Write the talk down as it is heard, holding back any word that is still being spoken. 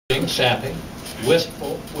being sappy,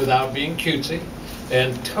 wistful without being cutesy,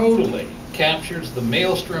 and totally captures the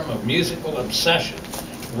maelstrom of musical obsession,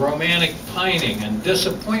 romantic pining, and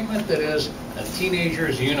disappointment that is a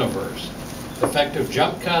teenager's universe. Effective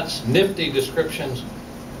jump cuts, nifty descriptions.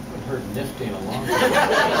 I haven't heard nifty in a long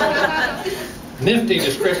time. Nifty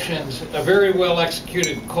descriptions, a very well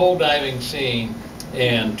executed coal diving scene,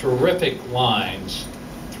 and terrific lines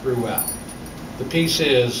throughout. The piece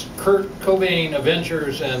is Kurt Cobain,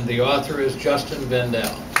 Avengers, and the author is Justin Bendell.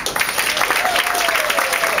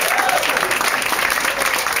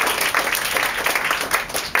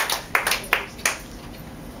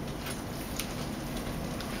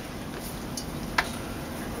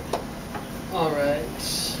 All right.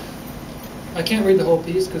 I can't read the whole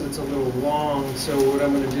piece because it's a little long, so what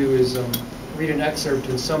I'm going to do is read an excerpt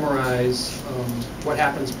and summarize what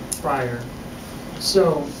happens prior.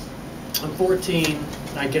 So, I'm 14,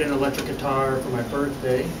 and I get an electric guitar for my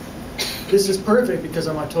birthday. This is perfect because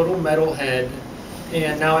I'm a total metalhead,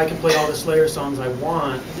 and now I can play all the Slayer songs I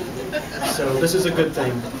want, so this is a good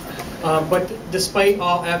thing. But despite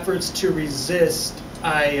all efforts to resist,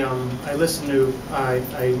 I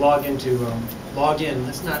log in,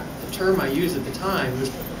 that's not the term I used at the time, it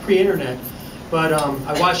was pre-internet, but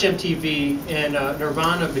I watched MTV, and a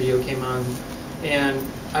Nirvana video came on, and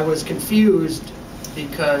I was confused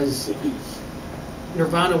because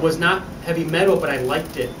Nirvana was not heavy metal, but I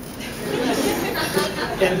liked it.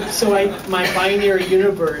 And so my binary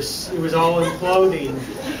universe, it was all imploding.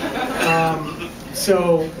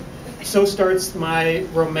 So starts my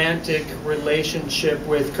romantic relationship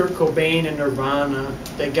with Kurt Cobain and Nirvana.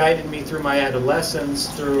 They guided me through my adolescence,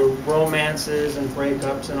 through romances and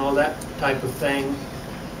breakups and all that type of thing.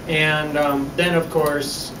 And then, of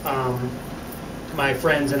course, my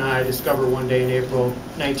friends and I discovered one day in April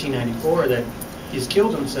 1994 that he's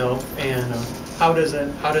killed himself. And how does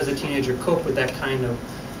a teenager cope with that kind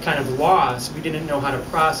of loss? We didn't know how to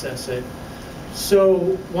process it.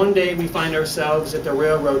 So one day we find ourselves at the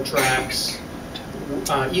railroad tracks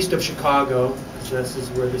east of Chicago, because this is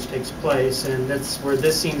where this takes place, and that's where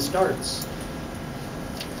this scene starts.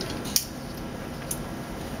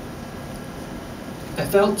 I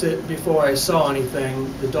felt it before I saw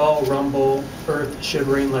anything, the dull rumble, earth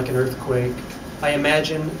shivering like an earthquake. I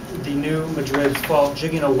imagined the new Madrid fault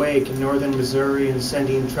jigging awake in northern Missouri and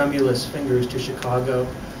sending tremulous fingers to Chicago,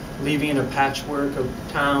 leaving a patchwork of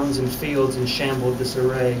towns and fields in shambled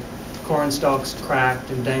disarray, corn stalks cracked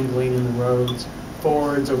and dangling in the roads,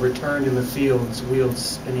 Fords overturned in the fields, wheels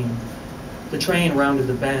spinning. The train rounded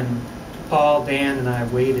the bend. Paul, Dan, and I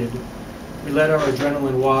waited. We let our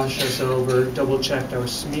adrenaline wash us over, double-checked our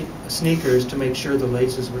sneakers to make sure the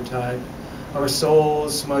laces were tied. Our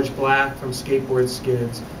soles, smudged black from skateboard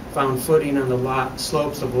skids, found footing on the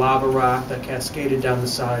slopes of lava rock that cascaded down the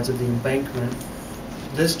sides of the embankment.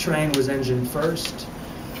 This train was engined first.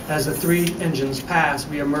 As the three engines passed,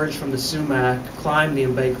 we emerged from the sumac, climbed the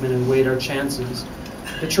embankment, and weighed our chances.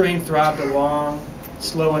 The train throbbed along,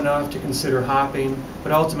 slow enough to consider hopping,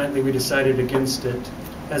 but ultimately we decided against it.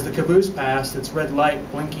 As the caboose passed, its red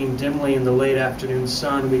light blinking dimly in the late afternoon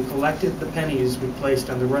sun, we collected the pennies we placed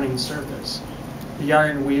on the running surface. The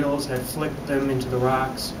iron wheels had flicked them into the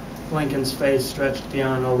rocks. Lincoln's face stretched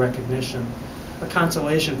beyond all recognition. A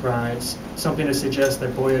consolation prize, something to suggest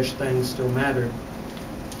that boyish things still mattered.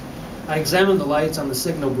 I examined the lights on the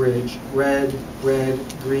signal bridge. Red, red,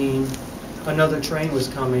 green. Another train was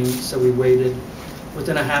coming, so we waited.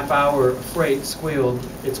 Within a half hour, a freight squealed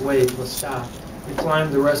its way to a stop. We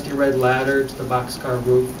climbed the rusty red ladder to the boxcar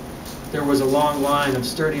roof. There was a long line of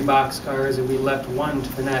sturdy boxcars, and we leapt one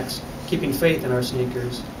to the next, keeping faith in our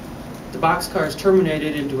sneakers. The boxcars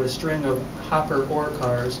terminated into a string of hopper ore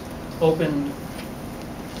cars, open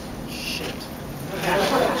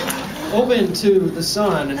to the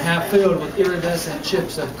sun and half filled with iridescent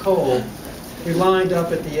chips of coal. We lined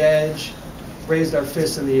up at the edge, raised our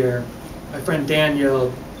fists in the air. My friend Dan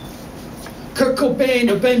yelled, "Kurt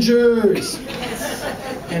Cobain, Avengers!"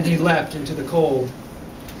 And he leapt into the coal.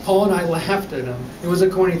 Paul and I laughed at him. It was a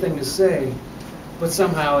corny thing to say, but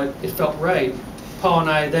somehow it felt right. Paul and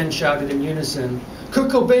I then shouted in unison,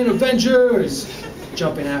 "Kurt Cobain, Avengers!"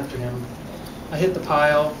 jumping after him. I hit the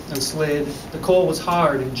pile and slid. The coal was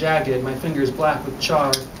hard and jagged, my fingers black with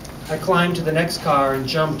char. I climbed to the next car and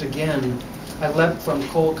jumped again. I leapt from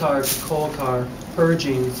coal car to coal car,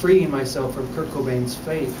 purging, freeing myself from Kurt Cobain's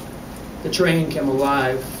fate. The train came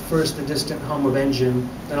alive, first the distant hum of engine,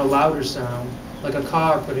 then a louder sound, like a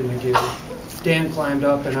car put into gear. Dan climbed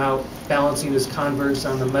up and out, balancing his Converse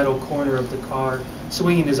on the metal corner of the car,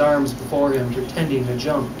 swinging his arms before him, pretending to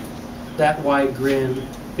jump. That wide grin,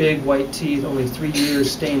 big white teeth, only 3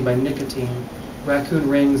 years stained by nicotine, raccoon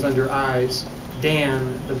rings under eyes.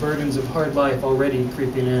 Dan, the burdens of hard life already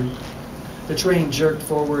creeping in. The train jerked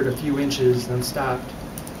forward a few inches, then stopped.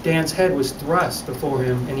 Dan's head was thrust before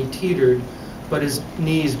him, and he teetered, but his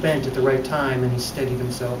knees bent at the right time, and he steadied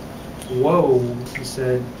himself. "Whoa," he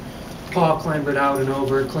said. Paul clambered out and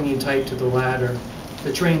over, clinging tight to the ladder.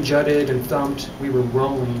 The train jutted and thumped. We were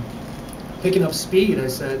rolling. "Picking up speed," I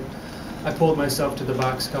said. I pulled myself to the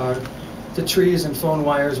boxcar. The trees and phone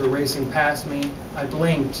wires were racing past me. I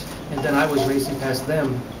blinked, and then I was racing past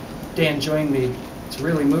them. Dan joined me. "It's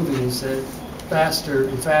really moving," he said. Faster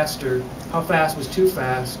and faster. How fast was too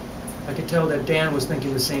fast? I could tell that Dan was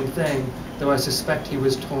thinking the same thing, though I suspect he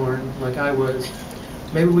was torn, like I was.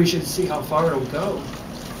 "Maybe we should see how far it'll go."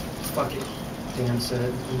 "Fuck it," Dan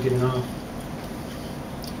said. "I'm getting off."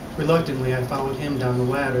 Reluctantly, I followed him down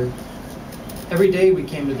the ladder. Every day we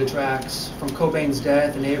came to the tracks, from Cobain's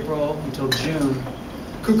death in April until June.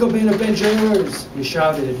 "Cobain Avengers!" we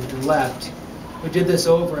shouted and leapt. We did this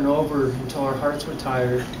over and over until our hearts were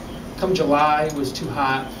tired. Come July, it was too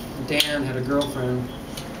hot. Dan had a girlfriend.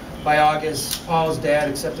 By August, Paul's dad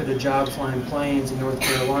accepted a job flying planes in North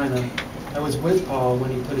Carolina. I was with Paul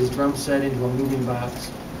when he put his drum set into a moving box.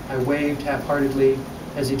 I waved half-heartedly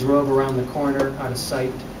as he drove around the corner out of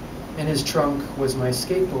sight. In his trunk was my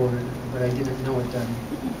skateboard, but I didn't know it then.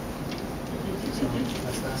 So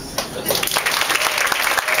that's that.